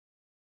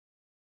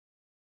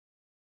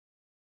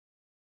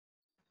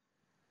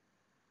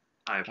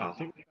Hi, I pal.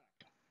 think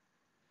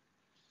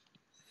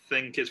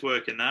Think it's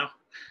working now?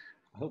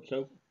 I hope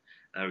so.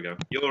 There we go.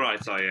 You're all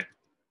right, are you?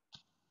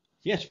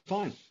 Yes,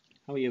 fine.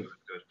 How are you?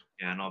 Good.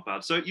 Yeah, not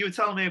bad. So you were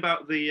telling me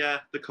about the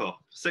cup.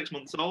 6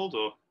 months old,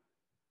 or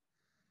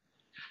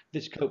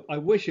This coat. I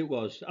wish it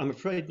was. I'm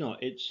afraid not.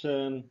 It's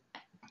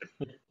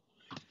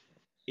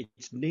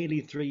nearly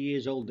 3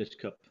 years old. This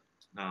cup.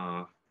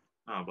 no?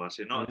 Oh, bless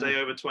you. I Not a day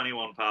know. over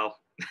 21, pal.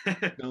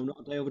 A No, not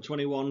a day over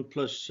 21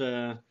 plus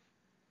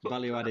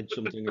value added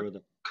something or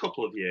other.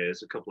 couple of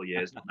years. A couple of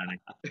years, not many.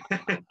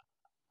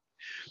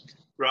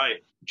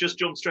 Right. Just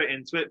jump straight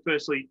into it.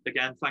 Firstly,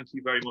 again, thank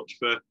you very much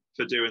for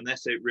doing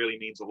this. It really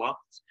means a lot.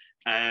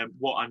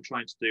 What I'm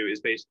trying to do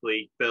is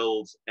basically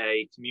build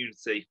a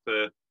community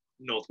for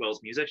North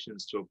Wales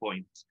musicians to a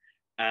point.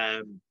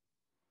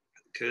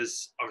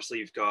 Because obviously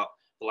you've got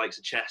the likes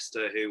of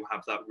Chester who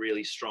have that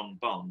really strong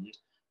bond,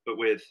 but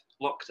with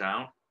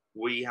lockdown,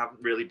 we haven't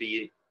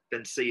really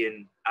been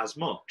seeing as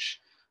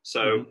much.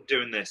 So Hmm.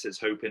 doing this is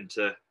hoping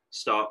to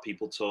start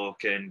people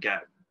talking,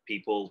 get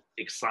people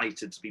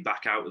excited to be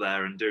back out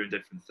there and doing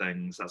different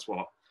things. That's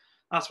what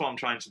I'm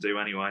trying to do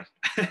anyway.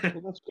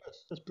 Well, that's good.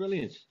 That's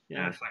brilliant.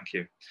 Yeah, Yeah. thank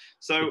you. It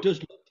So does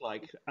look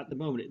like, at the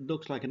moment, it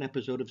looks like an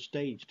episode of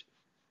Staged,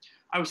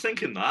 I was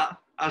thinking that.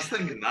 I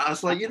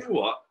was like, you know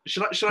what?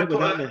 Should I but put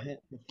without a the hair.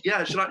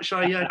 yeah? Should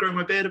I grow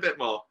my beard a bit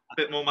more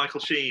Michael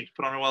Sheen?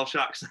 Put on a Welsh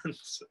accent.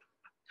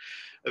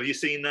 Have you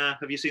seen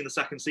the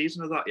second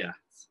season of that yet?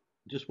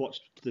 Just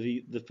watched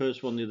the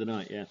first one the other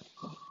night. Yeah.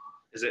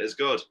 Is it as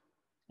good?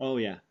 Oh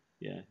yeah.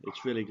 Yeah.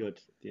 It's really good.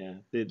 Yeah.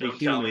 The Don't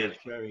tell me humor is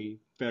anything. very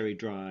very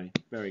dry.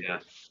 Very Yeah,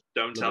 good.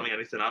 don't Love tell it. me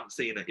anything. I haven't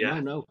seen it No,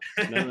 yet. no,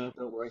 no, no.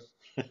 Don't worry.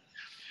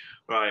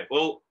 Right.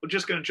 Well, we're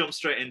just going to jump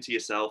straight into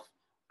yourself.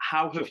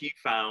 How Sure. have you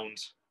found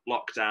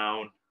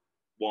lockdown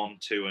one,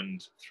 two,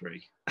 and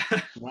three?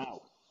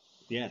 Wow.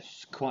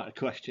 Yes, quite a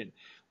question.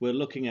 We're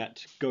looking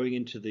at going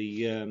into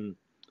the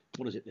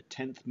what is it, the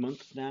 10th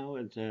month now,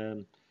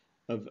 and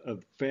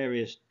of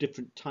various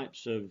different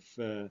types of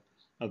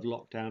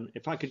lockdown.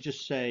 If I could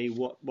just say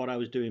what I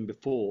was doing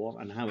before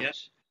and Yeah.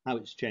 how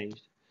it's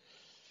changed.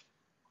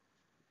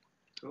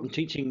 Cool. I'm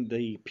teaching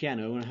the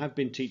piano, and I have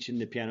been teaching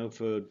the piano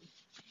for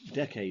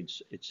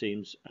decades, it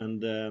seems.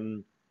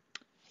 And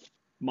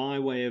my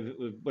way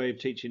of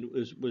teaching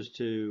was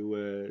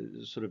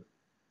to sort of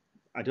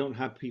I don't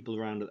have people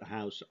around at the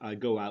house. I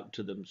go out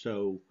to them.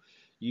 So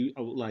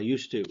well, I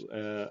used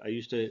to. I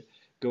used to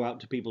go out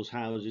to people's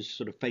houses,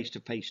 sort of face to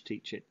face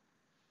teaching,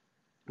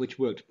 which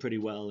worked pretty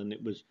well, and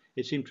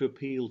it seemed to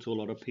appeal to a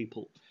lot of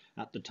people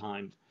at the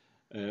time,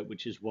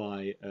 which is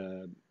why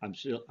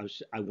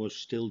I was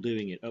still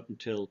doing it up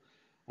until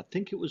I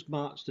think it was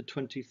March the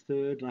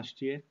 23rd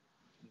last year.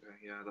 Okay,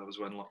 yeah, that was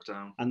when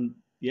lockdown. And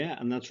yeah,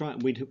 and that's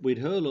right. We'd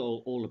heard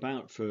all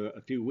about for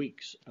a few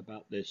weeks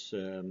about this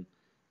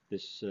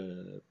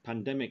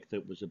pandemic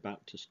that was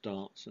about to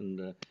start,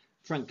 and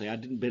frankly, I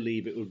didn't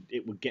believe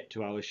it would get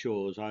to our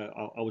shores. I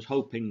was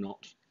hoping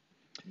not,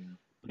 Yeah.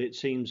 but it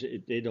seems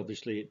it did.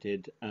 Obviously, it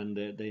did, and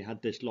they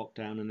had this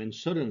lockdown, and then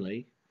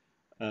suddenly,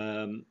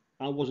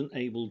 I wasn't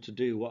able to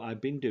do what I've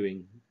been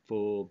doing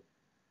for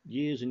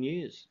years and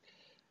years,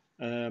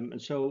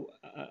 and so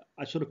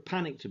I sort of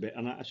panicked a bit,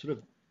 and I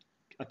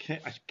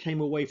came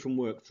away from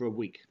work for a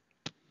week,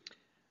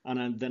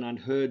 and then I'd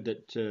heard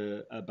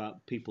that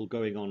about people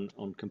going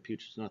on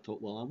computers, and I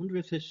thought, well, I wonder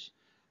if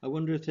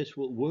this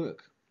will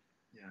work.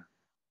 Yeah.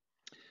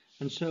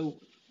 And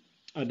so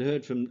I'd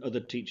heard from other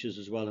teachers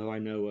as well, who I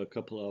know a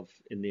couple of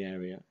in the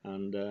area,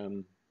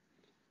 and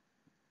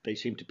they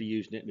seemed to be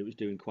using it, and it was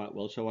doing quite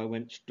well. So I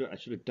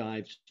sort of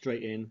dived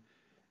straight in,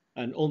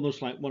 and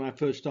almost like when I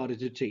first started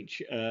to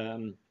teach,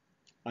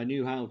 I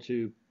knew how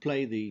to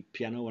play the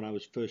piano when I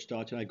was first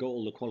starting. I got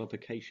all the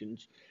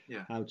qualifications,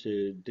 Yeah. how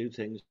to do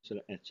things,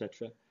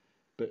 etc.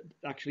 But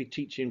actually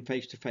teaching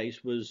face to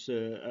face was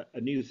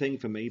a new thing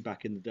for me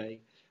back in the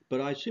day.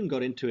 But I soon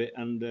got into it,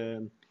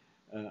 and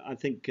I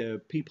think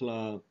people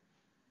are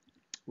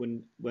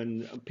when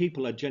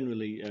people are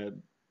generally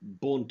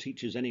born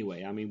teachers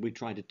anyway. I mean, we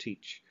try to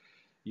teach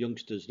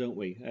youngsters, don't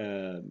we?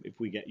 If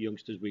we get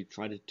youngsters, we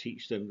try to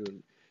teach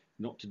them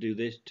not to do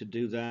this, to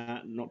do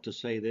that, not to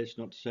say this,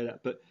 not to say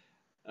that. But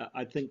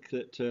I think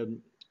that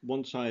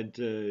once I'd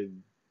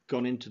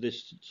gone into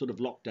this sort of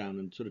lockdown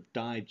and sort of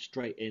dived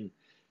straight in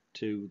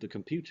to the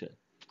computer,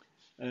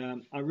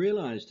 I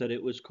realised that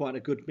it was quite a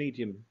good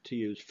medium to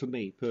use for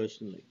me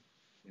personally,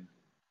 Yeah.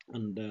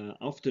 and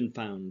often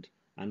found,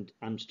 and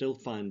I'm still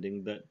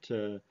finding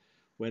that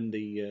when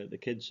the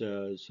kids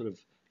are sort of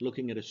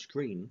looking at a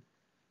screen,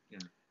 Yeah.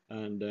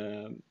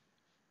 and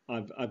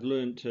I've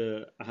learned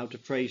how to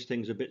phrase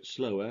things a bit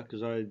slower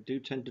because I do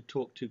tend to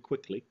talk too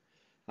quickly.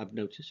 I've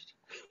noticed.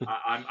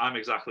 I'm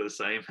exactly the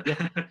same.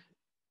 Yeah.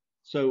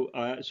 So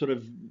I sort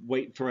of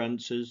wait for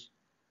answers,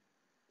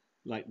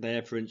 like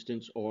there, for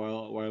instance, or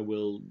I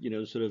will,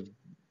 sort of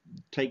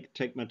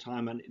take my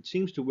time, and it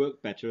seems to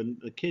work better. And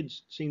the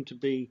kids seem to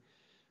be,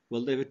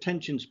 well, their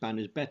attention span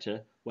is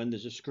better when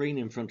there's a screen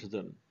in front of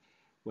them,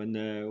 when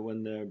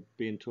they're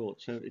being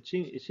taught. So it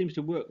seems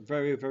to work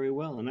very very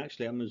well. And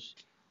actually,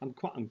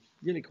 I'm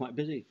really quite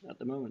busy at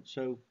the moment,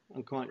 so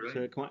I'm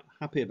Brilliant. quite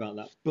happy about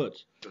that. But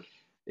Good.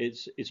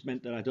 it's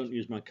meant that I don't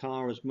use my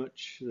car as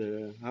much.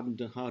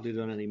 Haven't hardly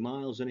done any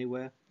miles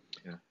anywhere,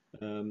 Yeah.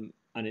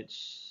 and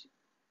it's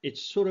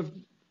sort of,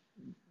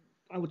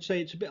 I would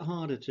say it's a bit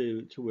harder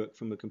to work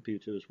from a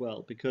computer as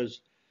well,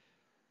 because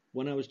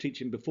when I was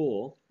teaching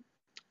before,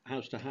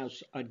 house to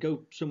house, I'd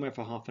go somewhere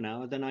for half an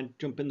hour, then I'd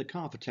jump in the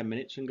car for 10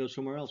 minutes and go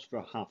somewhere else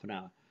for half an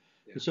hour.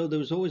 Yeah. And so there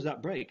was always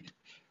that break.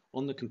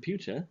 On the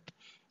computer,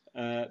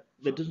 there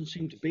doesn't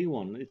seem to be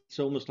one. It's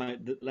almost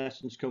like the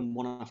lessons come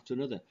one after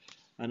another.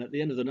 And at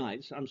the end of the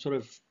night, I'm sort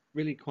of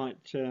really quite,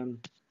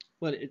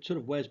 well, it sort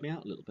of wears me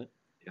out a little bit.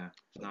 Yeah.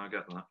 But, No, I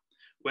get that.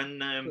 but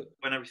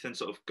When everything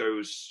sort of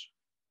goes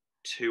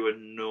to a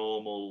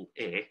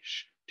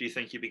normal-ish, do you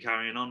think you'd be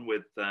carrying on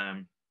with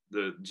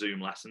the Zoom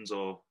lessons,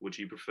 or would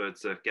you prefer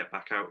to get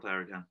back out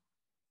there again?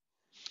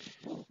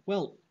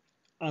 well,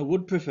 I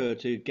would prefer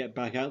to get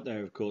back out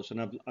there, of course,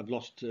 and I've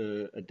lost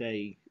a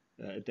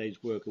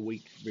day's work a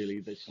week. Really,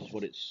 this is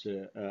what it's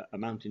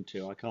amounting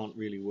to. I can't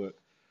really work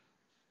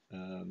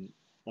um,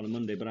 on a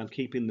Monday, but I'm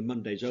keeping the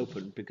Mondays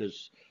open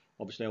because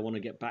obviously I want to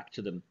get back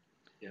to them.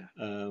 Yeah.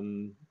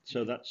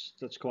 So that's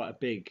quite a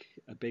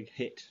big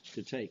hit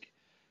to take.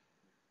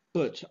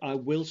 But I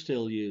will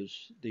still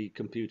use the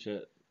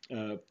computer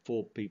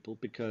for people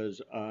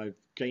because I've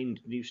gained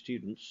new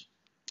students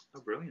Oh,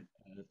 brilliant.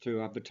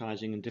 through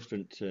advertising and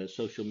different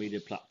social media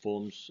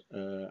platforms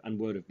and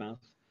word of mouth.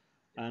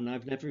 Yeah. And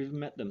I've never even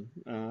met them.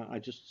 I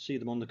just see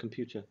them on the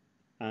computer,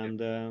 Yeah.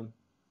 and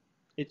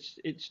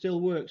it still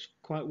works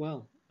quite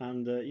well,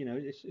 and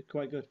it's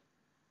quite good.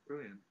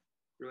 Brilliant.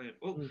 Brilliant.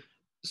 Well, Mm.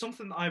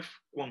 something that I've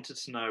wanted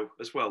to know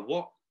as well,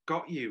 what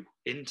got you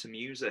into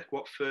music?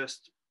 What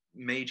first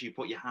made you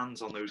put your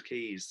hands on those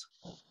keys?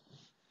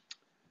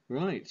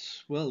 Right.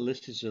 Well,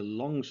 this is a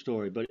long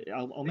story, but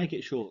I'll Yeah, make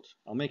it short.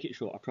 I'll make it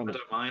short. I I promise.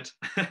 don't mind.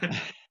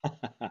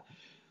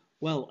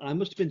 Well, I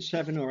must have been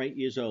 7 or 8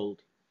 years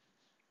old,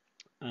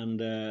 and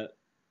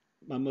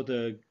my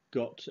mother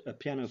got a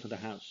piano for the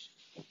house,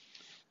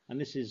 and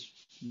this is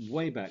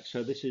way back.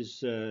 So this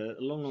is a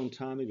long, long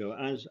time ago.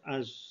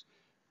 As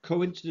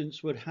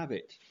coincidence would have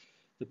it,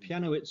 the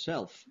piano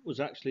itself was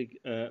actually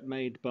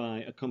made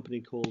by a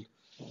company called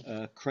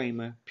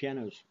Cramer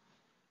Pianos,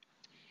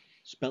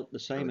 spelt the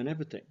same Brilliant. and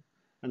everything.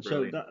 And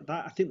so Brilliant.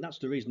 that I think that's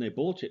the reason they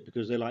bought it,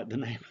 because they liked the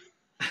name.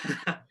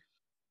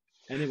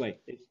 Anyway,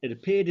 it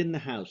appeared in the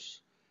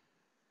house,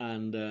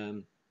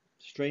 and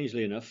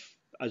strangely enough,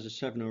 as a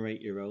 7 or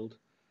 8 year old,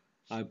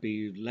 I'd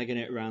be legging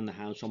it around the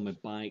house on my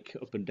bike,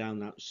 up and down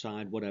that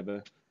side,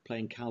 whatever,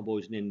 playing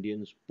cowboys and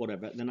Indians,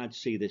 whatever. And then I'd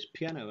see this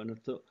piano, and I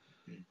thought,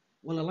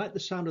 well, I like the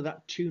sound of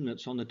that tune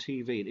that's on the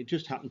TV. And it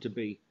just happened to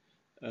be,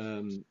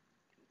 um,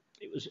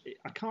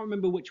 I can't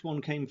remember which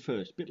one came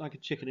first, a bit like a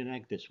chicken and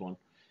egg, this one.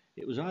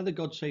 It was either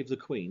God Save the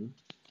Queen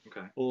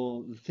Okay.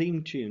 or the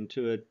theme tune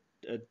to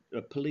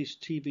a police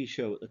TV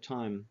show at the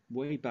time,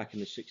 way back in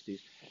the 60s,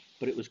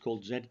 but it was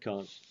called Z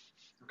Cars.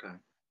 Okay.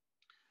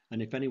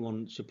 And if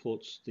anyone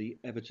supports the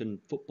Everton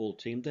football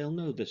team, they'll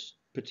know this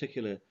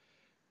particular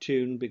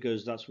tune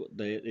because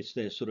it's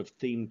their sort of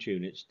theme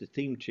tune. It's the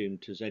theme tune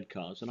to Z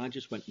Cars, and I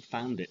just went and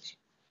found it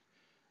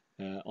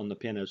on the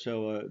piano.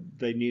 So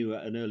they knew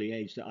at an early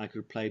age that I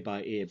could play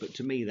by ear. But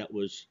to me, that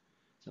was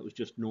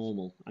just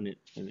normal, and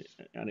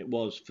it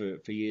was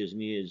for years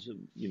and years.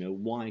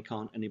 Why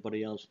can't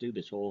anybody else do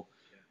this? Or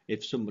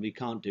if somebody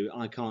can't do it,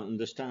 I can't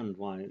understand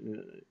why.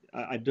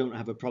 I don't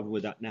have a problem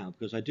with that now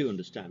because I do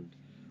understand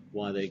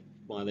why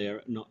they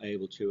are not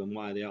able to and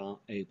why they are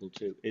able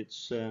to.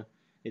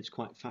 It's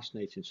quite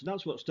fascinating. So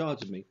that's what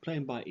started me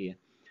playing by ear,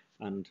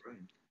 and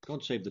Brilliant.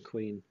 God Save the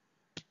Queen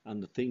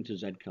and the theme to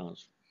Z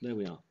Cars. There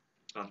we are.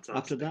 After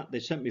Fantastic. that, they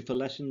sent me for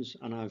lessons,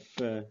 and I've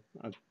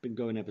been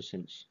going ever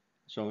since.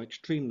 So I'm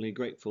extremely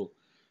grateful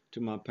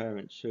to my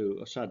parents,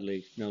 who are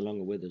sadly no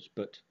longer with us.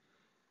 But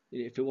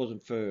if it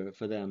wasn't for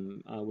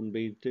them, I wouldn't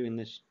be doing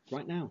this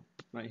right now,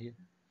 right here.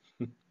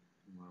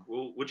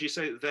 Well, would you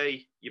say that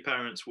your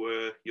parents,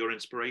 were your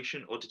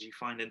inspiration, or did you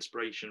find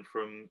inspiration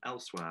from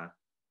elsewhere,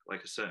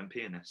 like a certain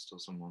pianist or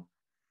someone?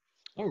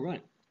 All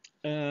right.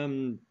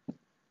 Um,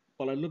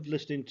 well, I love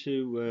listening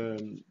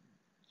to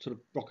sort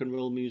of rock and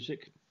roll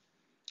music,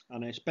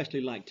 and I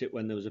especially liked it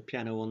when there was a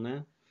piano on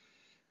there.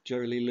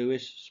 Jerry Lee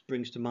Lewis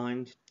springs to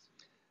mind.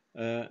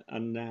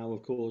 And now,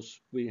 of course,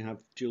 we have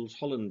Jules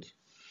Holland.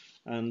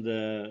 And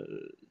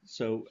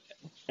so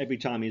every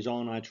time he's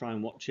on, I try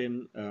and watch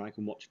him. I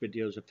can watch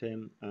videos of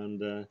him.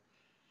 And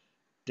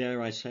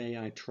dare I say,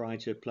 I try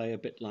to play a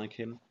bit like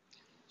him.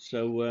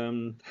 So,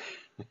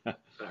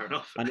 Fair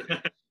enough. and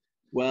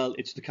well,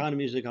 it's the kind of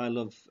music I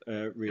love,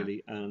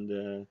 really.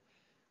 And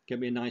get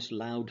me a nice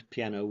loud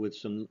piano with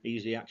some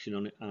easy action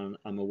on it, and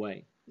I'm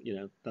away.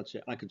 That's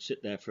it. I could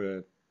sit there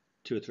for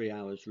 2 or 3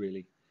 hours,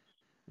 really,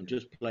 and Yeah,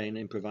 just playing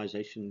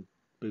improvisation,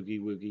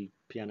 boogie woogie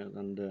piano,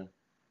 and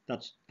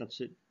that's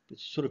it.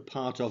 It's sort of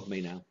part of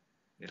me now.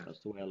 yeah, That's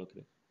the way I look at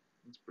it.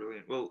 that's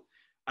brilliant. Well,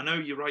 I know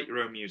you write your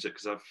own music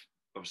because I've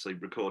obviously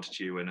recorded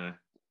you in a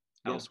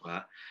Yeah.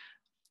 elsewhere.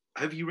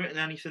 Have you written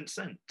anything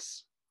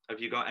since? Have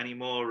you got any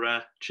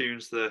more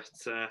tunes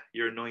that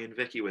you're annoying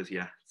Vicky with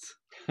yet?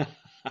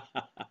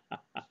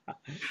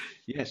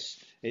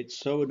 Yes, it's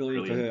so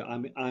annoying for Brilliant.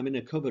 her. I'm in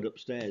a cupboard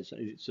upstairs.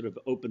 It sort of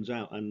opens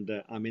out, and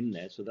I'm in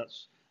there. So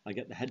that's I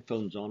get the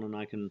headphones on, and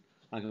I can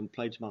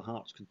play to my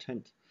heart's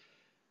content.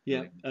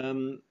 Yeah.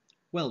 Brilliant.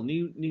 Well,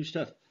 new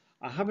stuff.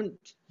 I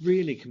haven't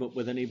really come up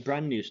with any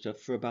brand new stuff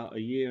for about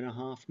a year and a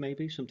half,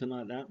 maybe something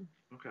like that.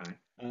 Okay.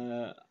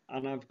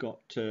 And I've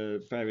got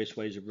various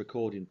ways of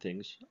recording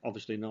things.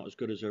 Obviously, not as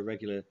good as a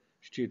regular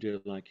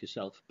studio like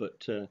yourself,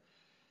 but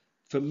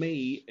for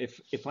me,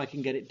 if I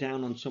can get it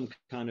down on some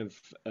kind of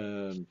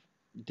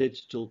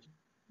digital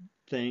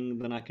thing,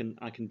 then I can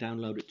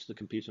download it to the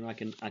computer and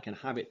I can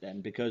have it then.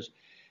 Because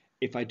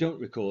if I don't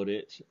record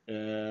it,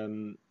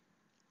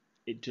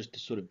 it just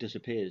sort of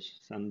disappears,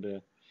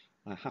 and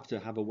I have to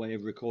have a way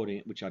of recording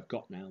it, which I've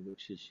got now,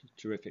 which is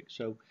terrific.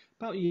 So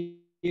about a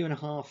year and a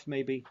half,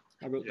 maybe,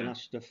 I wrote the Yeah.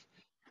 last stuff,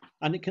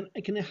 and it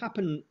can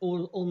happen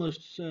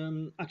almost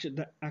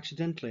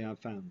accidentally. I've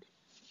found.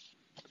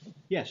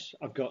 Yes,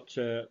 I've got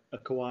a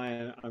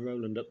choir and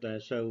Roland up there,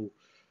 so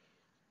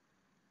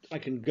I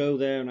can go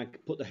there and I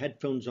can put the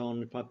headphones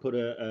on. If I put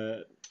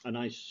a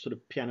nice sort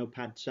of piano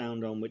pad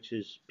sound on, which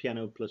is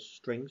piano plus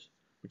strings,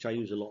 which I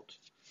use a lot.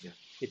 Yeah.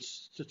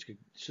 It's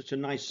such a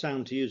nice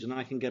sound to use, and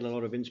I can get a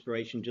lot of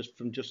inspiration just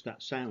from just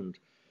that sound.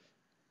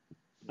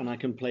 And I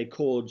can play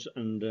chords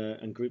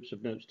and groups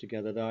of notes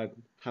together that I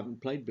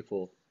haven't played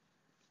before,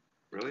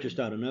 Brilliant. just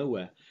out of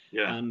nowhere.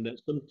 Yeah. And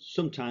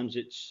sometimes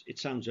it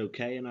sounds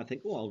okay, and I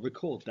think, oh, I'll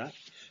record that.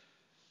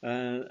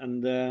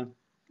 And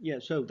yeah,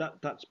 so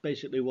that's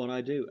basically what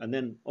I do. And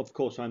then, of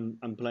course, I'm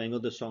playing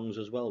other songs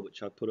as well,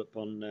 which I put up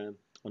on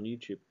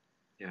YouTube.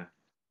 Yeah.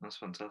 That's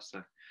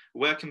fantastic.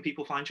 Where can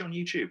people find you on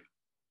YouTube?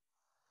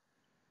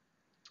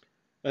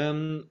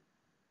 Um,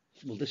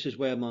 well, this is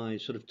where my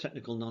sort of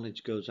technical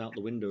knowledge goes out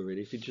the window,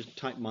 really. If you just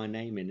type my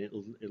name in,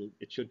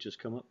 it should just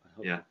come up, I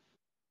hope. Yeah.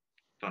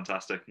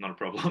 Fantastic. Not a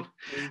problem.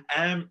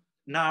 Um,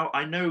 Now,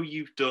 I know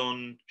you've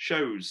done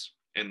shows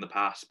in the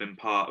past, been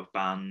part of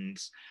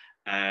bands.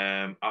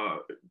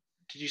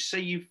 Did you say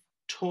you've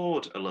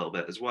toured a little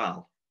bit as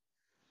well?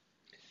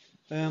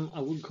 I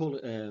wouldn't call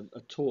it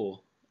a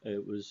tour.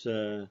 It was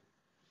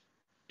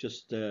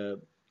just,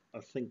 I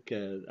think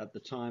at the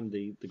time,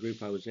 the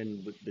group I was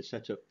in, with the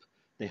setup,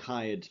 they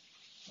hired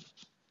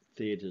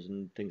theatres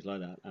and things like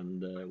that,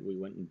 and we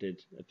went and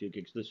did a few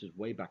gigs. This is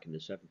way back in the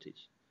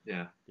 70s.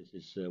 Yeah. This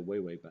is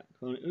way back.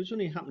 Well, it was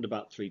only happened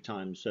about 3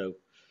 times, so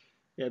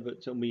yeah.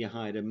 But we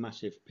hired a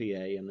massive PA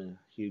and a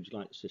huge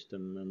light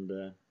system,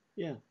 and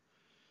yeah,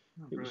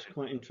 Oh, it was brilliant.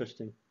 quite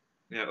interesting.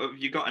 Yeah. Have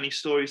you got any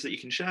stories that you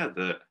can share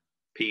that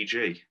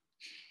PG?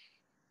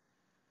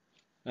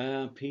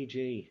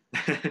 PG,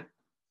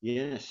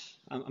 yes,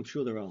 I'm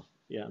sure there are.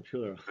 Yeah, I'm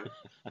sure there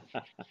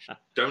are.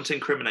 Don't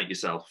incriminate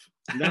yourself.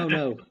 No,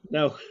 no,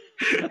 no,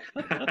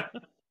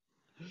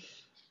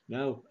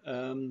 no.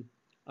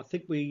 I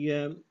think we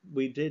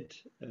did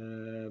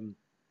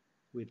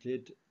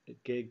a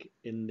gig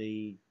in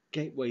the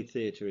Gateway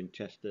Theatre in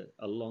Chester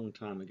a long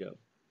time ago.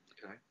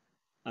 Okay.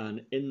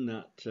 And in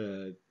that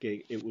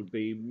gig, it would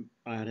be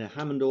I had a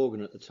Hammond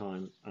organ at the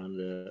time and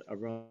a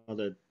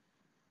rather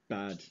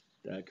bad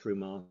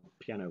Cramer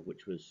piano,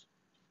 which was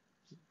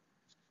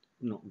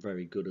not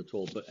very good at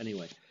all. But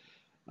anyway,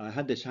 I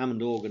had this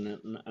Hammond organ,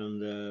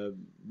 and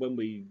when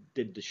we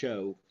did the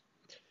show,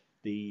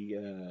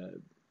 the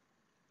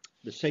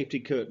the safety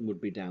curtain would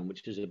be down,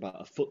 which is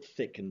about a foot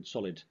thick and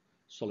solid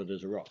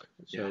as a rock.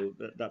 Yeah. So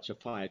that's a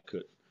fire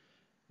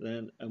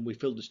curtain. And we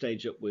filled the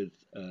stage up with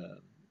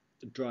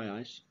dry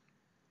ice.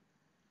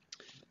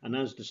 And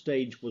as the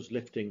stage was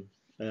lifting,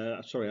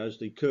 as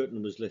the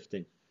curtain was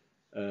lifting,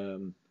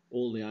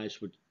 all the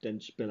ice would then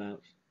spill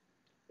out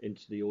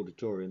into the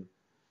auditorium.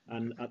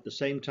 And at the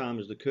same time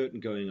as the curtain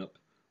going up,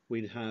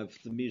 we'd have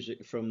the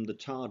music from the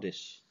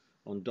TARDIS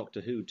on Doctor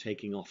Who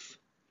taking off.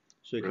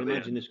 So you can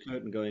imagine Brilliant. this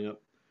curtain going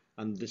up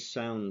and this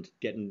sound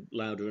getting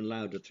louder and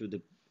louder through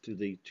the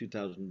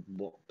 2000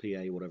 watt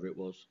PA, whatever it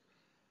was.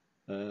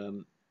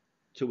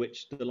 To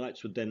which the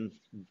lights would then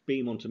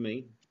beam onto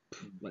me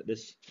like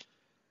this,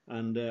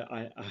 and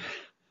I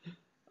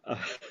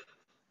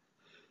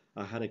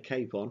I had a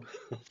cape on,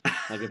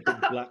 like a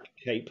big black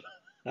cape.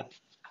 Have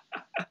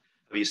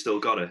you still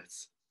got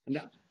it? And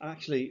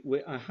actually,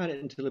 I had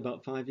it until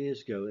about 5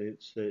 years ago.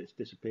 It's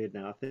disappeared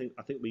now. I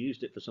think we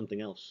used it for something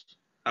else.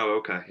 Oh,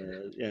 okay.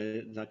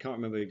 Yeah, I can't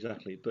remember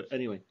exactly, but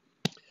anyway.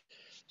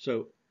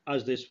 So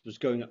as this was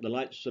going up, the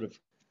lights sort of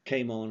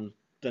came on.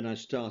 Then I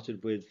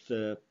started with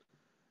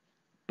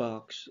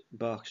Bach's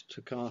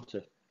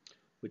Toccata,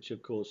 which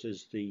of course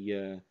is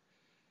the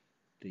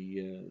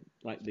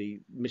like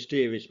the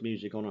mysterious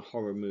music on a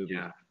horror movie.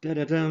 Yeah. Da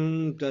da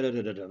dum da da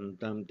da da dum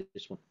dum.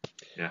 This one.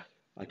 Yeah.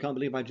 I can't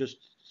believe I just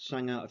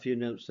sang out a few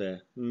notes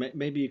there.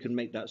 Maybe you can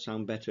make that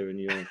sound better in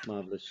your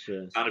marvelous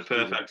Sounded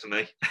studio. perfect to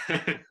me.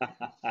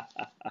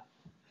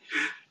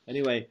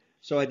 Anyway,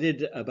 So I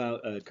did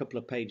about a couple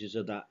of pages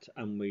of that,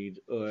 and we'd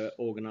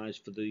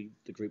organised for the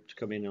group to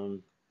come in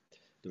on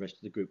the rest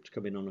of the group to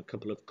come in on a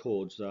couple of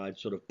chords that I'd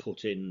sort of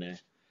put in there,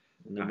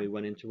 and then Okay. we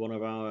went into one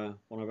of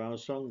our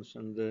songs,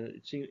 and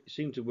it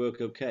seemed to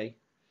work okay.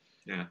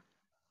 Yeah.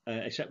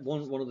 Except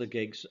one of the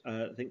gigs,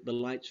 I think the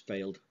lights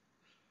failed,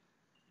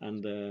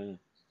 and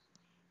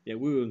yeah,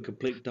 we were in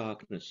complete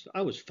darkness.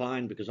 I was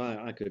fine because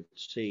I could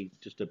see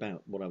just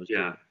about what I was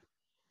Yeah.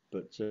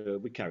 doing,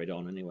 but we carried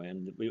on anyway,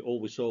 and all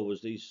we saw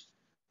was these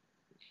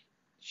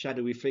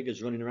shadowy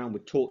figures running around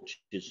with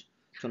torches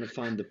trying to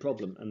find the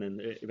problem, and then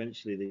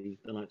eventually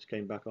the lights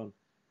came back on.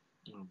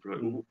 Oh, Mm.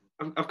 bro.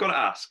 I've got to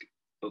ask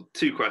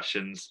two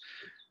questions.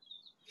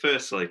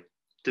 Firstly,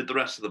 did the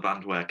rest of the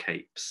band wear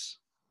capes?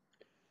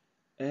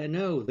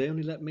 No, they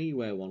only let me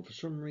wear one for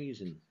some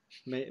reason.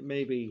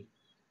 Maybe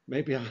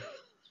I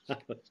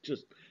was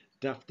just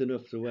daft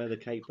enough to wear the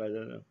cape. I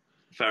don't know.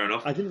 Fair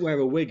enough. I didn't wear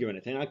a wig or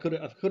anything. I could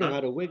have No,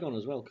 had a wig on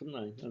as well, couldn't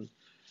I? And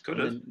could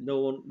and have. then no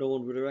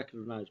one would have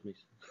recognised me.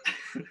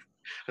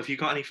 Have you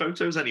got any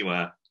photos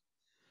anywhere?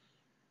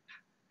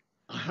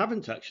 I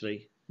haven't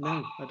actually. No,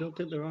 I Oh, don't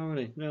think there are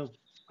any. No,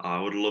 I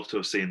would love to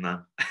have seen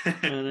them.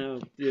 I know.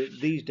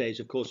 These days,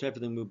 of course,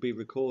 everything would be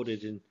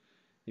recorded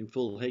in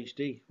full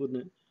HD,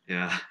 wouldn't it?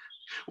 Yeah.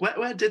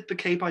 Where did the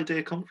cape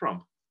idea come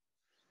from?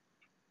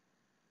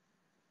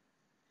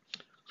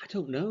 I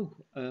don't know.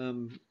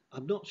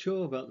 I'm not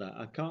sure about that.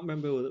 I can't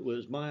remember whether it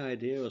was my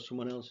idea or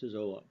someone else's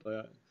or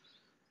what.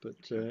 But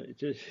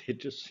it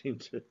just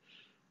seemed to.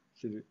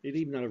 It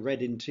even had a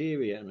red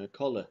interior and a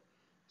collar,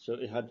 so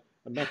it had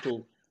a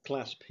metal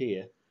clasp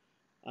here,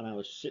 and I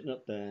was sitting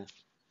up there.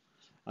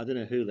 I don't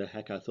know who the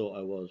heck I thought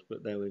I was,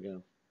 but there we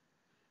go.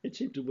 It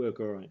seemed to work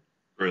all right.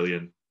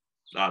 Brilliant.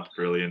 That's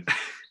brilliant.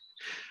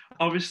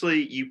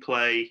 Obviously, you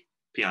play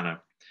piano.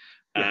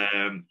 Yeah.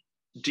 Um,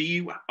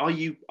 are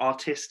you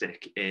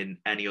artistic in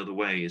any other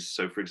ways?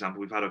 So, for example,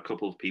 we've had a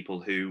couple of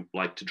people who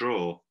like to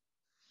draw.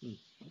 Mm.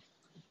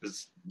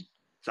 Is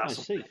that I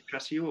something see. that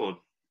interests you, or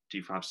do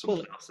you have something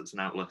Well, else that's an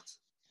outlet?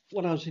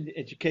 when I was in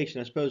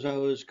education, I suppose I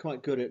was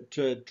quite good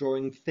at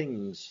drawing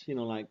things,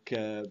 like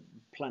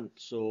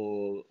plants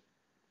or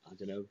I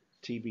don't know,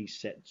 TV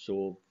sets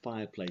or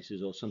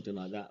fireplaces or something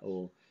like that.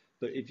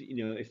 But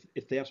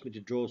if they asked me to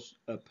draw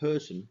a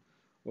person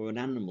or an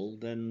animal,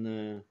 then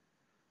No.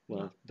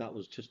 well, that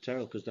was just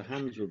terrible because the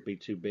hands would be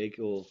too big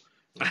or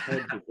the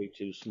head would be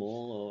too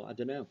small or I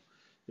don't know.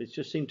 It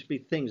just seemed to be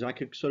things I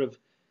could sort of.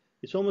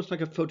 It's almost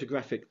like a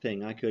photographic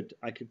thing. I could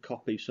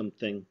copy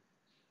something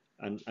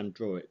and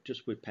draw it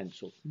just with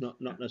pencil, Yeah,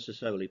 not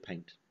necessarily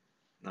paint.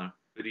 no,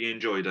 but you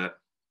enjoyed it.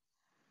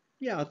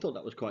 Yeah, I thought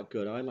that was quite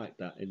good. I like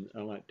that. I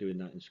like doing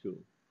that in school.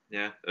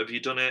 Yeah. Have you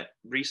done it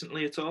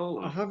recently at all?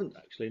 I Or? haven't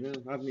actually. No,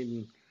 I haven't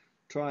even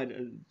tried.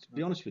 To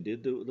be honest with you,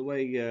 the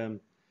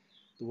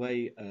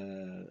way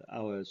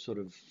our sort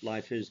of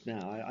life is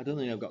now, I don't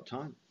think I've got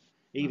time.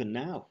 No. Even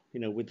now,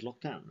 with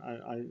lockdown,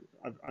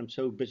 I'm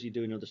so busy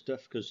doing other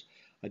stuff because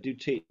I do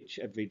teach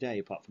every day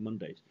apart from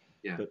Mondays.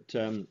 Yeah. But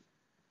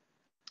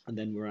and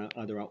then we're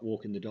either out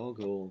walking the dog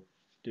or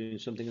doing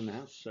something in the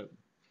house. So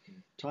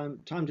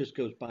time just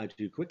goes by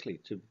too quickly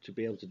to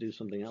be able to do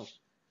something else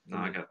No,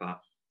 for I me. get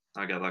that.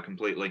 I get that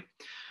completely.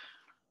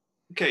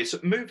 Okay, so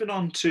moving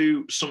on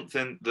to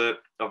something that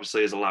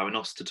obviously is allowing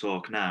us to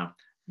talk now,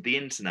 the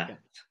internet. Yeah.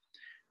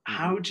 Hmm.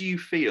 How do you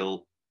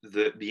feel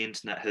that the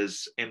internet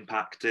has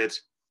impacted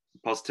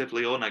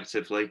positively or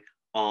negatively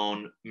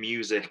on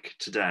music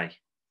today,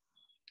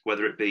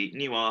 whether it be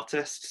new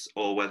artists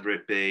or whether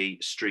it be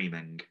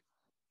streaming?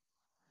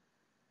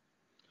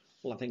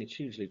 Well, I think it's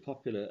hugely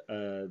popular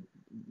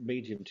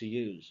medium to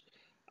use,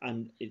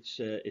 and it's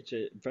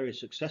a very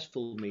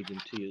successful medium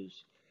to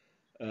use.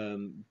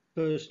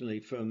 Personally,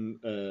 from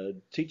a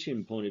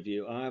teaching point of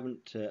view, I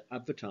haven't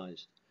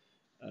advertised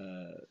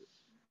uh,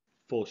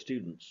 for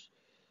students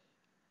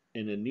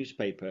in a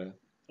newspaper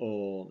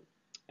or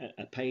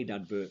a paid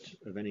advert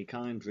of any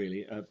kind,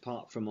 really,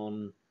 apart from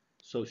on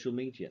social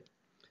media.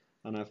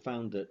 And I've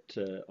found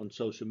that on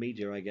social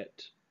media, I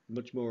get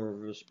much more of a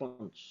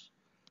response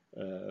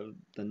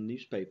than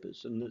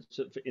newspapers, and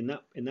in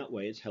that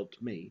way, it's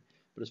helped me.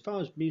 But as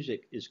far as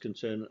music is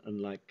concerned, and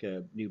like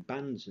new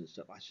bands and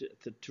stuff,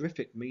 it's a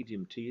terrific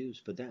medium to use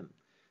for them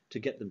to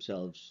get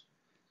themselves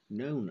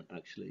known.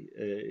 Actually,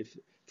 if,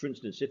 for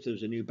instance, if there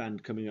was a new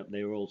band coming up,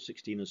 they were all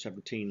 16 or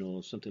 17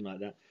 or something like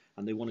that,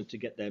 and they wanted to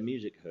get their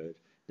music heard,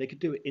 they could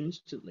do it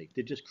instantly.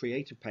 They just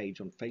create a page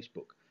on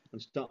Facebook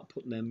and start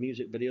putting their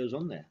music videos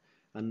on there,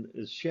 and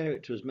share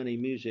it to as many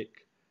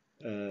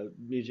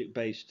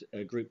music-based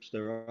groups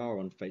there are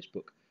on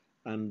Facebook,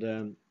 and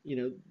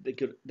they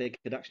could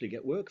actually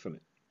get work from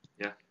it.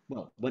 Yeah.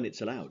 Well, when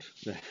it's allowed,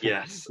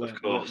 Yes, of when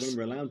course.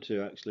 we're allowed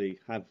to actually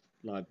have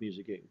live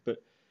music.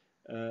 But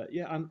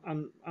yeah,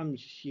 I'm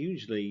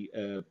hugely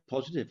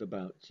positive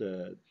about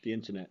the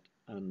internet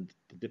and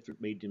the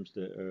different mediums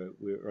that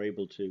we're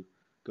able to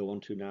go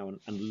onto now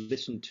and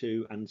listen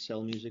to and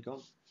sell music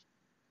on.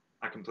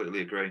 I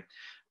completely agree.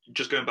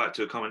 just going back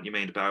to a comment you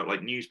made about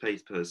like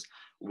newspapers,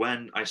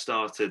 when I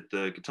started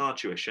the guitar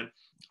tuition,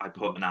 I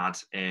put an ad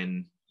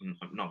in,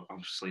 not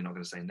obviously not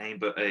going to say a name,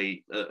 but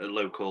a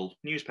local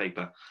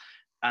newspaper,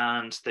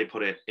 and they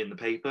put it in the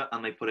paper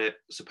and they put it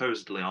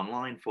supposedly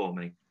online for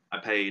me. I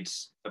paid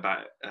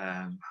about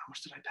how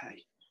much did I pay?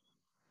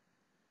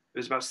 It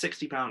was about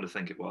 £60, I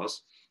think it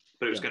was,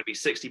 but it was going to be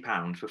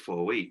 £60 for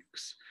 4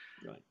 weeks.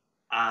 Right.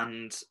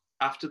 And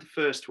after the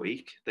first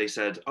week, they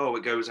said, "Oh,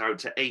 it goes out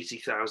to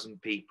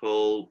 80,000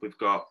 people. We've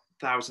got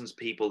thousands of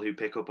people who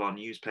pick up our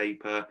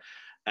newspaper.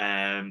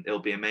 It'll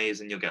be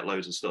amazing. You'll get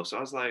loads of stuff." So I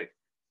was like,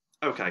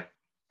 "Okay,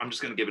 I'm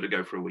just going to give it a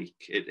go for a week.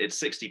 It's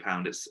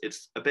 £60.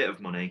 It's a bit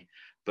of money,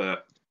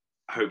 but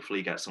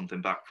hopefully get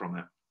something back from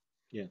it."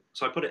 Yeah.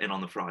 So I put it in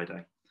on the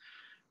Friday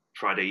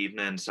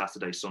evening,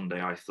 Saturday,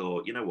 Sunday. I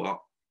thought, you know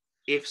what?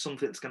 If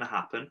something's going to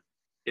happen,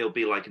 it'll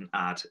be like an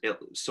ad.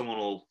 Someone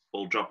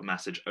will drop a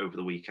message over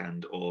the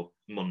weekend or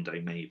Monday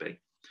maybe.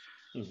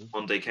 Mm-hmm.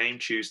 Monday came,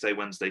 Tuesday,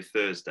 Wednesday,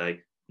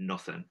 Thursday,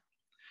 nothing.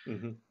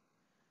 Mm-hmm.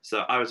 So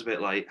I was a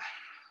bit like,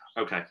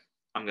 okay,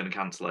 I'm going to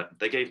cancel it.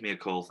 They gave me a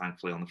call,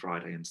 thankfully, on the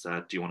Friday and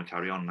said, "Do you want to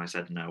carry on?" And I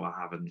said, "No, I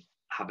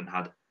haven't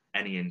had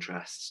any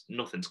interest.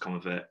 Nothing's come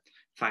of it.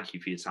 Thank you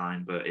for your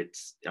time, but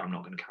I'm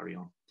not going to carry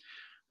on."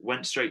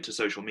 Went straight to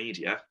social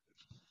media,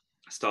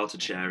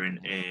 started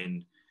sharing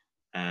in,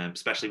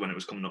 especially when it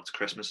was coming up to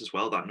Christmas as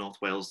well, that North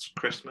Wales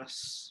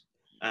Christmas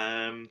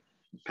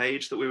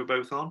page that we were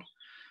both on.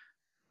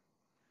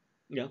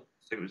 Yeah.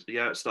 So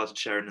it started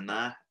sharing in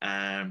there.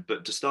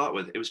 But to start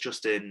with, it was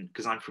just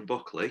because I'm from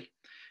Buckley,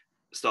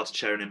 started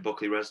sharing in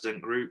Buckley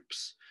resident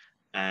groups,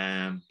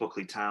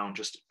 Buckley town,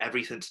 just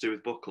everything to do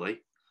with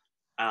Buckley.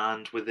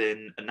 And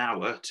within an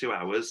hour, 2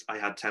 hours, I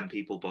had 10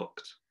 people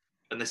booked.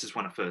 And this is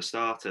when I first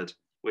started,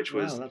 which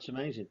was, wow, that's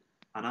amazing.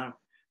 I know.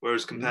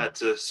 Whereas compared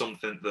to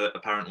something that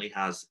apparently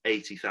has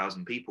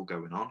 80,000 people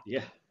going on,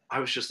 Yeah. I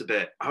was a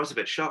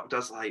bit shocked. I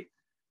was like,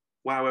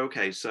 wow,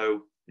 okay,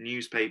 so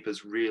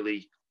newspapers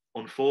really,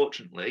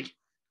 unfortunately,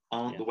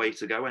 aren't the way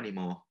to go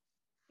anymore.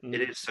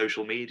 It is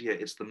social media,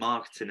 it's the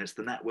marketing, it's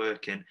the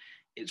networking,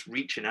 it's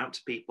reaching out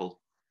to people.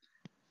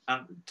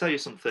 And I'll tell you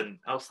something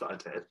else that I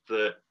did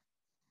that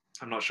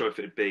I'm not sure if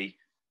it'd be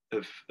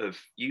of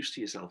use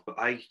to yourself, but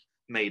I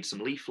made some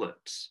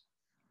leaflets.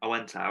 I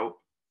went out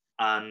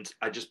and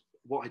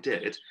what I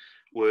did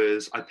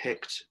was I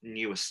picked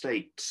new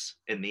estates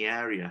in the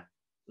area.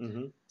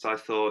 Mm-hmm. So I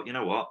thought, you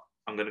know what,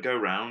 I'm going to go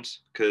around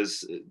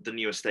because the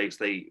new estates,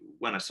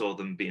 when I saw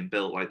them being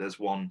built, like there's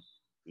one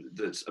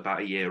that's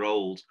about a year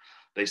old,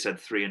 they said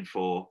 3 and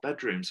 4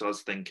 bedrooms. So I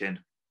was thinking,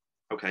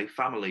 okay,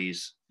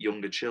 families,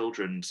 younger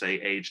children, say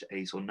aged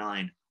 8 or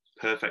 9,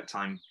 perfect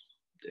time,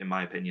 in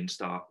my opinion, to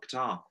start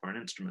guitar or an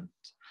instrument.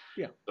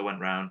 Yeah. I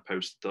went around,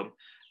 posted them,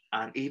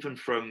 and even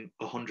from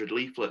 100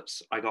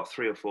 leaflets, I got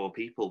 3 or 4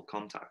 people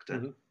contacting.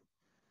 Mm-hmm.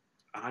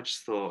 And I just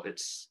thought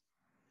there's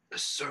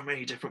so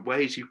many different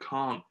ways. You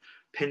can't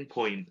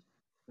pinpoint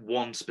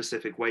one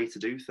specific way to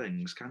do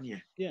things, can you?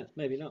 Yeah,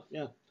 maybe not.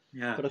 Yeah.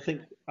 Yeah. But I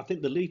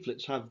think the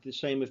leaflets have the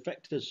same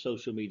effect as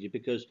social media,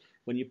 because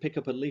when you pick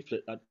up a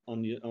leaflet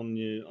on your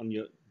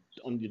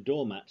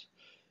doormat,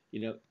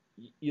 you know,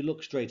 you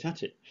look straight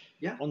at it.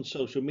 Yeah. On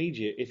social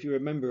media, if you're a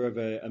member of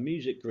a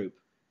music group,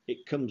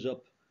 it comes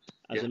up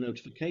as a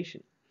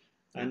notification,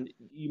 and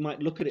you might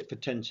look at it for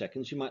 10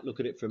 seconds. You might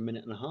look at it for a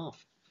minute and a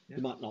half. Yeah.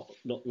 You might not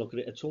look at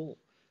it at all.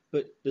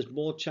 But there's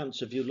more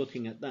chance of you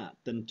looking at that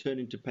than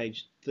turning to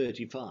page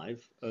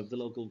 35 of the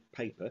local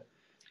paper,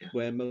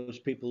 where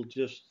most people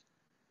just,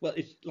 well,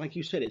 it's like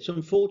you said, it's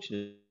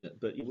unfortunate,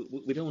 but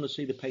we don't want to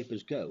see the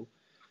papers go.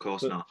 Of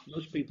course But not.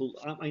 most people,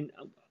 I mean,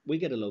 we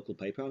get a local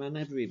paper and I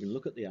never even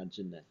look at the ads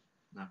in there.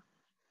 No.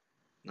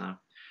 No.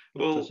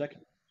 Not for a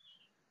second.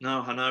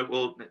 No, I know.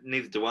 Well,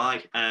 neither do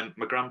I.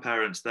 My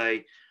grandparents,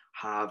 they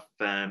have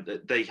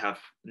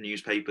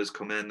newspapers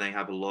come in. They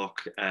have a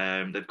look.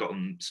 They've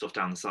gotten stuff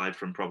down the side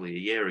from probably a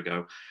year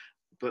ago,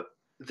 but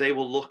they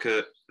will look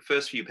at the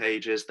first few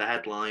pages, the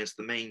headlines,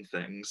 the main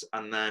things,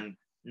 and then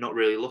not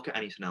really look at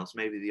anything else.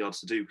 Maybe the odd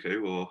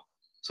Sudoku or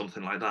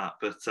something like that,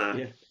 but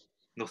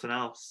nothing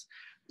else.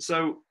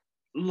 So,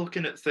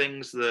 looking at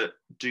things that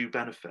do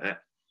benefit,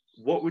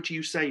 what would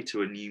you say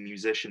to a new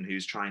musician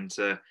who's trying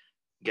to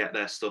get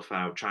their stuff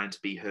out, trying to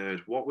be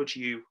heard? What would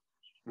you,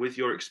 with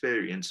your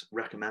experience,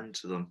 recommend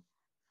to them?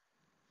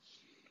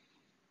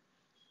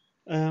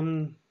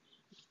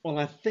 Well,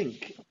 I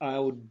think I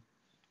would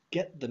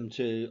get them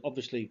to,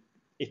 obviously,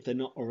 if they're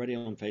not already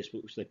on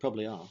Facebook, which they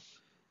probably are,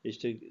 is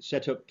to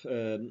set up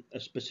a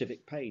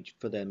specific page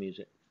for their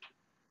music.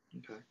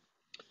 Okay.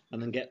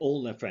 And then get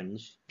all their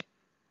friends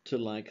to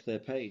like their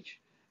page.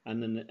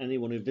 And then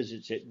anyone who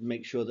visits it,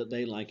 make sure that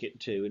they like it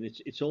too. And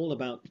it's all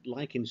about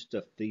liking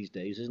stuff these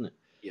days, isn't it?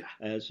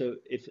 Yeah. So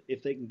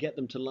if they can get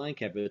them to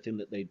like everything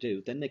that they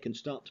do, then they can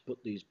start to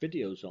put these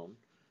videos on,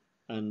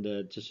 and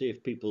to see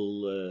if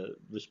people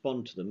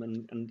respond to them,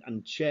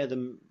 and share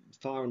them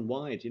far and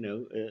wide.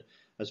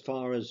 As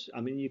far as,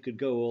 I mean, you could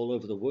go all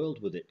over the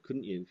world with it,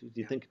 couldn't you? If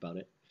you think about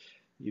it,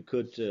 you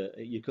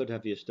could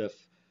have your stuff.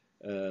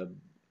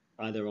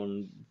 either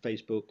on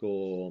Facebook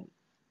or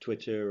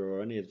Twitter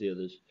or any of the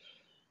others,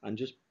 and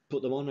just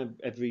put them on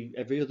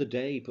every other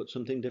day. Put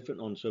something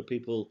different on, so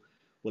people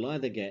will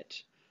either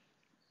get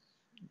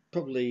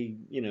probably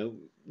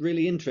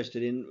really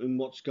interested in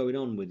what's going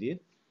on with you,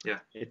 Yeah.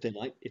 if they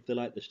like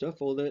the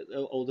stuff, or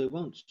they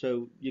won't.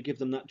 So you give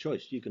them that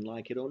choice. You can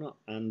like it or not,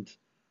 and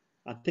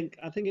I think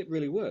it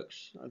really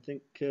works. I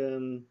think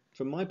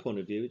from my point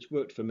of view, it's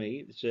worked for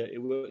me.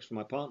 It works for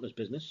my partner's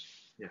business,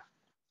 Yeah.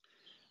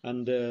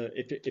 and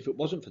if it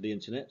wasn't for the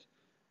internet,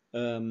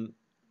 um,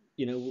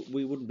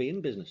 we wouldn't be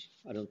in business.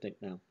 I don't think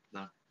now.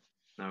 No.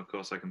 No, of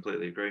course, I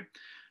completely agree.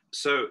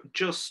 So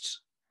just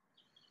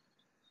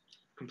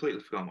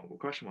completely forgot what the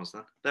question was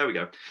then. There we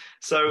go.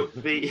 So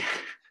the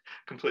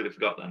completely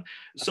forgot then.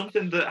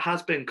 Something that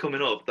has been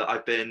coming up that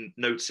I've been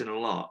noticing a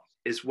lot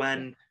is Yeah.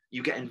 when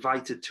you get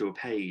invited to a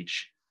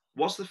page,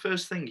 what's the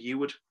first thing you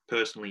would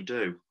personally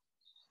do?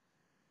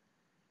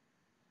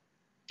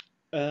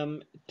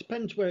 It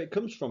depends where it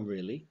comes from,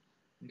 really.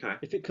 Okay.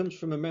 If it comes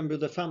from a member of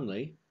the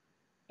family,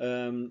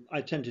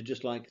 I tend to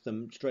just like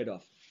them straight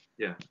off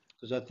Yeah.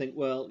 because I think,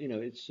 well,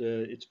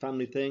 it's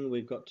family thing.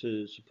 We've got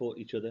to support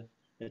each other,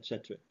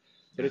 etc.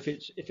 But Yeah.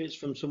 if it's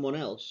from someone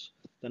else,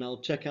 then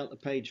I'll check out the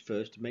page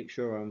first to make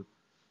sure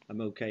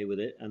I'm okay with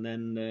it, and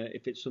then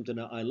if it's something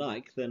that I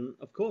like, then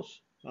of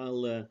course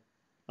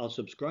I'll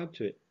subscribe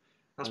to it,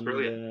 That's and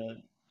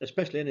brilliant.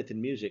 especially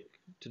anything music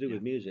to do Yeah.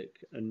 with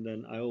music, and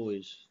then I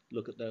always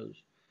look at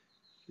those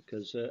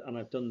because and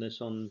I've done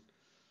this on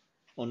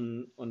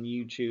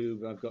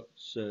YouTube. I've got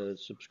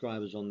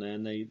subscribers on there,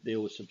 and they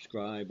always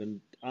subscribe,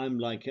 and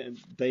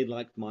they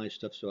like my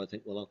stuff, so I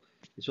think, well,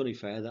 it's only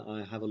fair that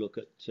I have a look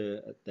at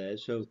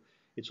theirs. So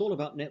it's all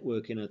about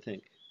networking.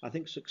 I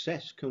think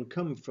success can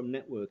come from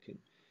networking,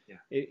 Yeah.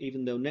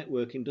 even though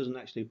networking doesn't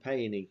actually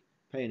pay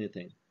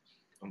anything.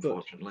 But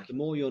Unfortunately. the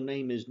more your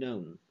name is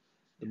known,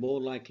 the Yeah.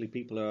 more likely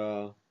people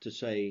are to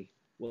say,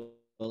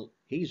 well,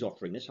 he's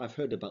offering this. I've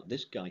heard about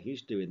this guy.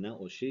 He's doing that,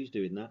 or she's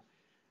doing that.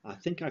 I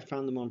think I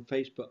found them on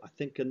Facebook. I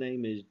think their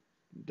name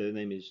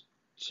is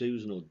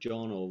Susan or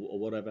John or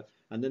whatever.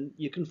 And then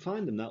you can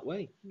find them that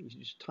way. You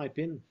just type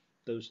in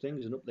those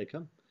things and up they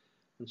come.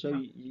 And so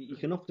No. you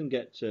can often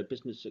get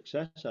business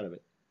success out of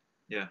it.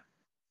 Yeah.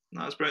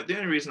 No, that's brilliant. The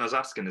only reason I was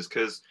asking is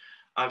because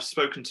I've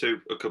spoken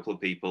to a couple of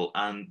people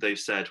and they've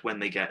said when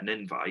they get an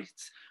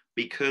invite,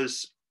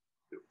 because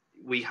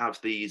we have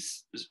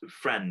these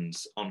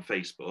friends on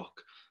Facebook.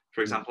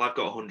 For Mm. example, I've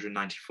got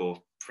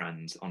 194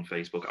 friends on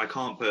Facebook. I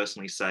can't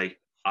personally say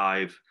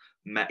I've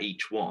met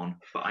each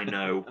one, but I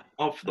know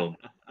of them.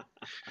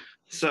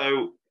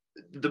 So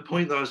the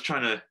point that I was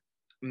trying to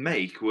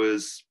make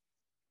was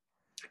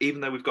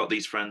even though we've got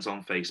these friends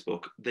on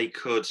Facebook, they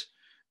could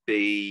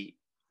be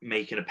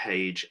making a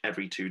page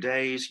every 2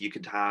 days. You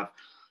could have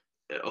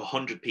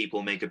 100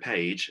 people make a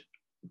page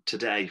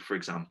today, for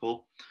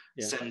example,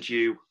 Yeah, send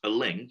you a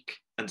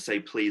link and say,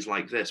 please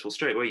like this. Well,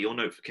 straight away, your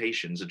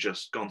notifications have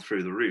just gone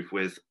through the roof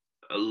with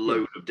a yeah.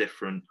 load of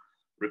different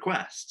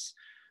requests.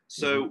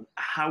 Hmm. So,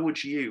 how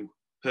would you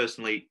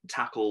personally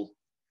tackle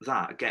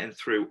that, getting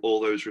through all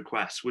those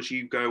requests? Would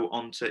you go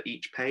onto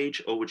each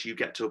page, or would you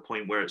get to a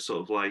point where it's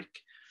sort of like,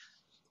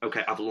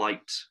 okay, I've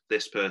liked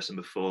this person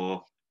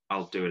before,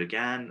 I'll do it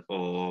again?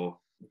 Or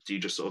do you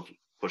just sort of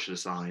push it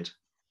aside?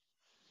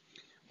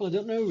 Well, I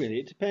don't know really.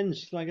 It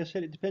depends. Like I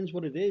said, it depends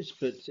what it is.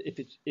 But if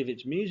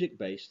it's music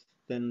based,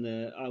 then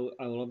I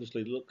will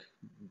obviously look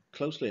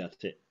closely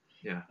at it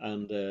Yeah.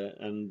 and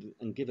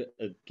give it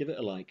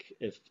a like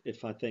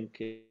if I think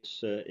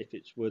if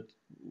it's worth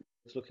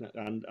looking at.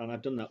 And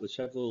I've done that with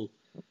several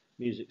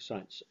music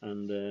sites,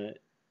 and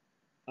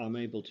I'm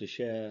able to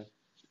share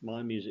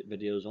my music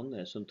videos on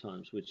there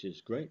sometimes, which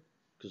is great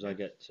because I Yeah.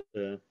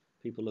 get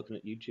people looking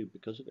at YouTube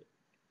because of it.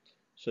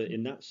 So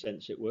in that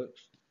sense, it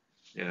works.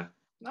 Yeah.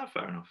 No,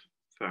 fair enough.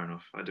 Fair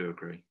enough. I do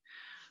agree.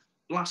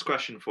 Last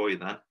question for you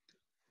then.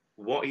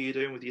 What are you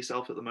doing with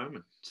yourself at the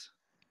moment?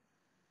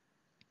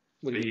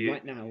 What do Are you mean you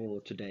right now or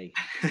today?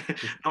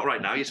 not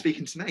right now? You're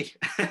speaking to me.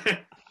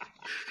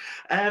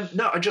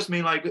 No, I just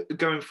mean like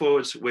going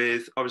forwards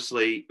with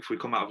obviously if we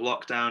come out of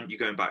lockdown, you're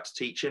going back to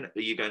teaching.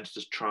 Are you going to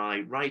just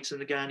try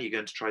writing again? Are you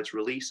going to try to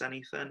release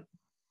anything?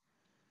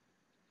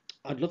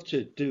 I'd love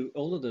to do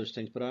all of those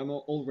things, but I'm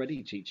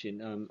already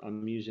teaching.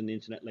 I'm using the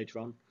internet later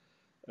on.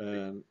 I've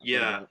got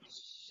Yeah. about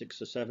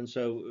 6 or 7,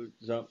 so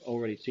I'm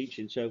already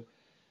teaching. So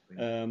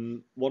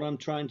what I'm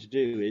trying to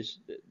do is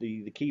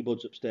the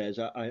keyboards upstairs.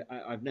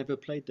 I've never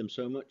played them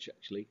so much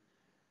actually,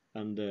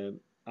 and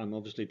I'm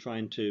obviously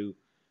trying to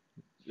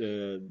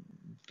uh,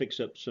 fix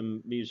up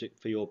some music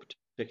for your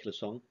particular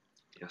song,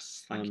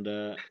 Yes, thank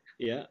and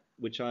yeah,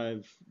 which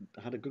I've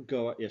had a good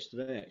go at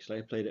yesterday. Actually,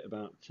 I played it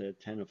about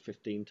 10 or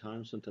 15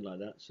 times, something like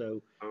that. So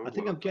you. Oh, I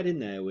think well I'm done. getting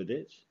there with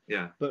it.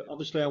 Yeah. But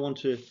obviously, I want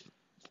to,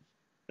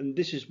 and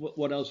this is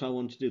what else I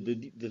want to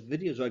do. The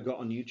videos I got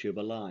on YouTube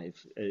are live.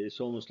 It's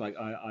almost like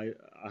I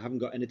haven't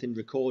got anything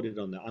recorded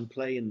on there. I'm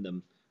playing them,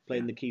 Yeah.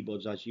 playing the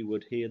keyboards as you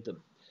would hear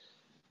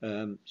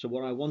them. So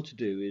what I want to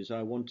do is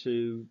I want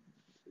to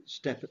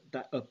step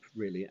that up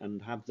really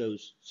and have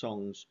those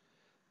songs.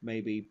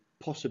 maybe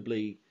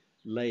possibly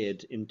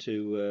layered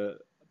into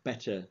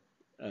better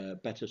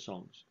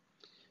songs.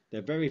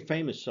 They're very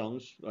famous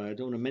songs. I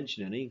don't want to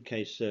mention any in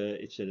case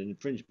it's an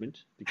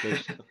infringement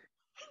because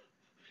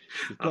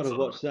you've got That's to all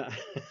watch that.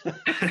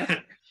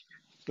 right.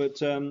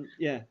 But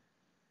yeah,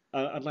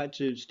 I'd like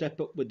to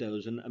step up with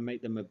those and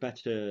make them a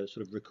better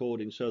sort of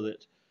recording so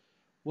that,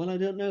 well, I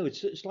don't know.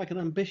 It's like an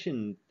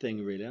ambition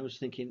thing, really. I was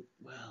thinking,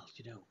 well,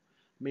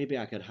 maybe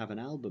I could have an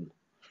album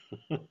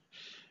of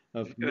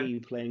Okay. me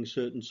playing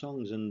certain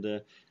songs. And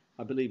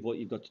I believe what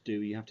you've got to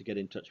do, you have to get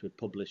in touch with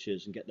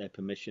publishers and get their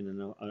permission.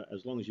 And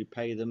as long as you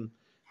pay them,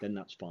 then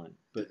that's fine.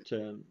 But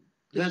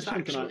There's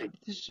actually,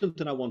 this is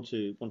something I want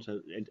to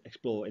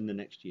explore in the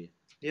next year.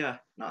 yeah,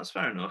 no, that's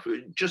fair enough.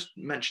 Just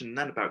mentioned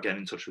then about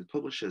getting in touch with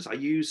publishers. I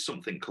use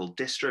something called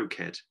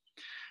DistroKid,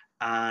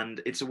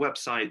 and it's a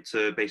website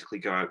to basically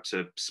go out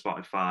to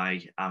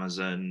Spotify,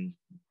 Amazon,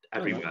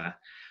 All right. everywhere,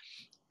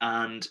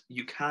 and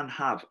you can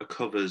have a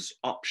covers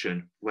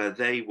option where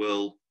they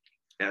will.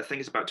 I think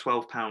it's about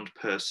 £12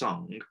 per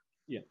song,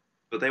 Yeah.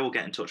 but they will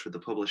get in touch with the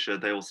publisher.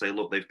 They will say,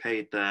 look, they've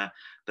paid their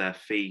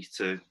fee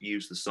to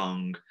use the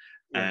song,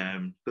 Yeah.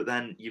 but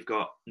then you've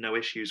got no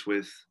issues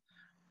with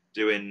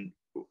doing,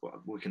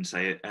 we can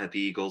say it, the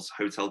Eagles'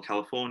 Hotel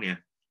California,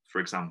 for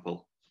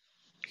example.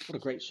 What a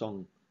great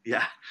song.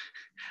 Yeah,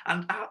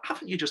 and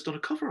haven't you just done a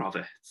cover of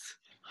it?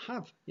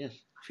 Have, yes.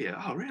 Have you?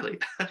 Oh, really?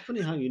 It's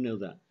funny how you know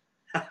that.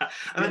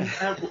 And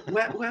Yeah.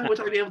 where would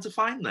I be able to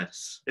find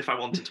this if I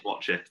wanted to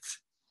watch it?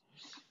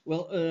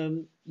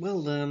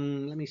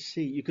 Let me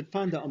see. You could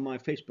find that on my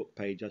Facebook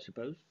page, I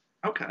suppose.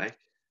 Okay.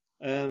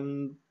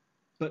 Um,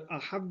 but I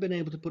haven't been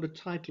able to put a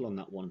title on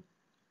that one.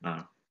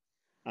 No.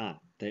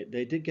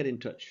 They did get in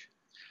touch.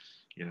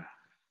 Yeah.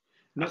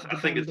 Not I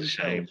the think band it's a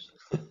shame.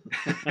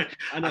 themselves. I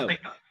I know. think.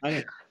 I know.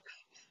 It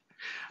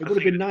I would have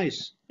think. been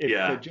nice if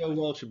Yeah. Joe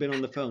Walsh had been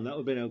on the phone. That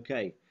would have been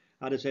okay.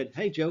 I'd have said,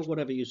 "Hey Joe,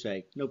 whatever you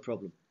say, no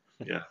problem."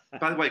 Yeah.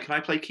 By the way, can I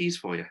play keys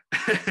for you?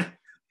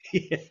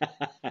 Yeah,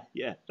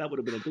 yeah, that would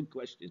have been a good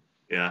question.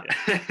 Yeah.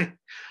 Yeah.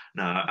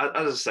 No,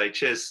 as I say,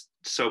 cheers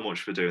so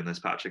much for doing this,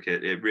 Patrick.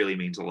 It really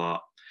means a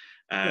lot.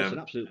 Well, it's an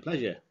Um, absolute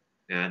pleasure.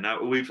 yeah. Now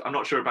I'm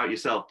not sure about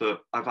yourself,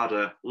 but I've had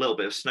a little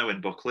bit of snow in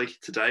Buckley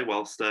today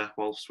whilst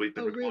we've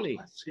been Oh, recording really?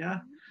 this.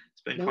 Yeah,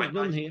 it's been No, quite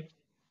none nice. here.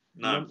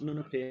 No. None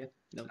up here.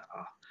 No.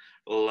 Ah.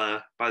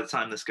 Well, by the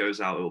time this goes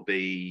out, it'll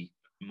be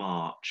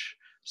March.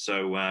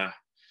 So,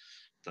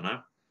 don't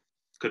know.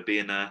 Could be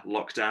in a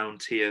lockdown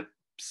tier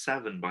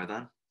 7 by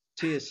then.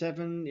 Tier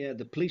 7, yeah,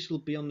 the police will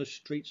be on the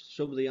streets,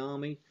 so will the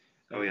army.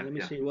 Oh yeah, Let me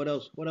yeah. see what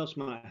else. What else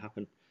might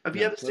happen? Have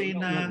you No, ever well, seen?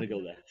 I'm not going to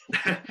go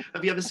there.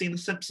 Have you ever seen the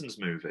Simpsons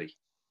movie?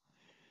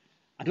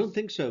 I don't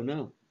think so.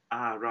 No.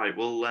 Ah, right.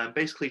 Well,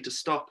 basically, to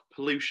stop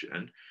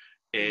pollution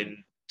Yeah.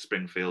 in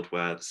Springfield,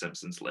 where the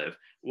Simpsons live,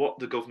 what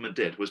the government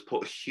did was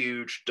put a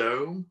huge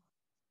dome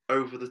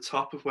over the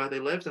top of where they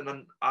lived, and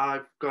then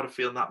I've got a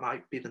feeling that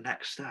might be the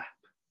next step.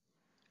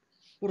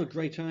 What a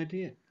great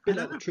idea. A I bit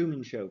like the know.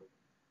 Truman Show.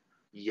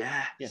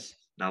 Yeah, Yes.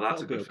 Now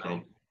that's that'll a be good okay.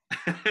 film.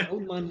 I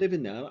wouldn't mind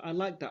living there. I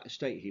like that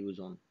estate he was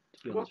on,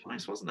 to be It was honest with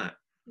nice, wasn't it?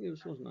 you.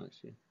 Was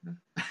nice,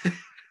 yeah.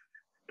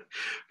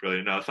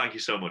 Brilliant. No, thank you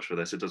so much for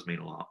this. It does mean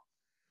a lot.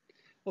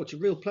 Oh, it's a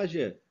real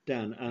pleasure,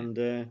 Dan, and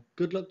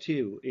good luck to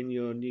you in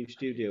your new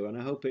studio, and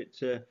I hope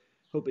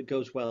it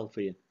goes well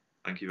for you.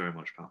 Thank you very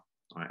much, pal.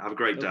 All right. Have a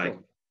great No day.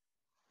 problem.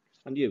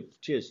 And you.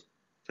 Cheers.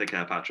 Take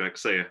care, Patrick.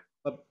 See you.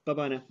 Bye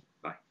bye now.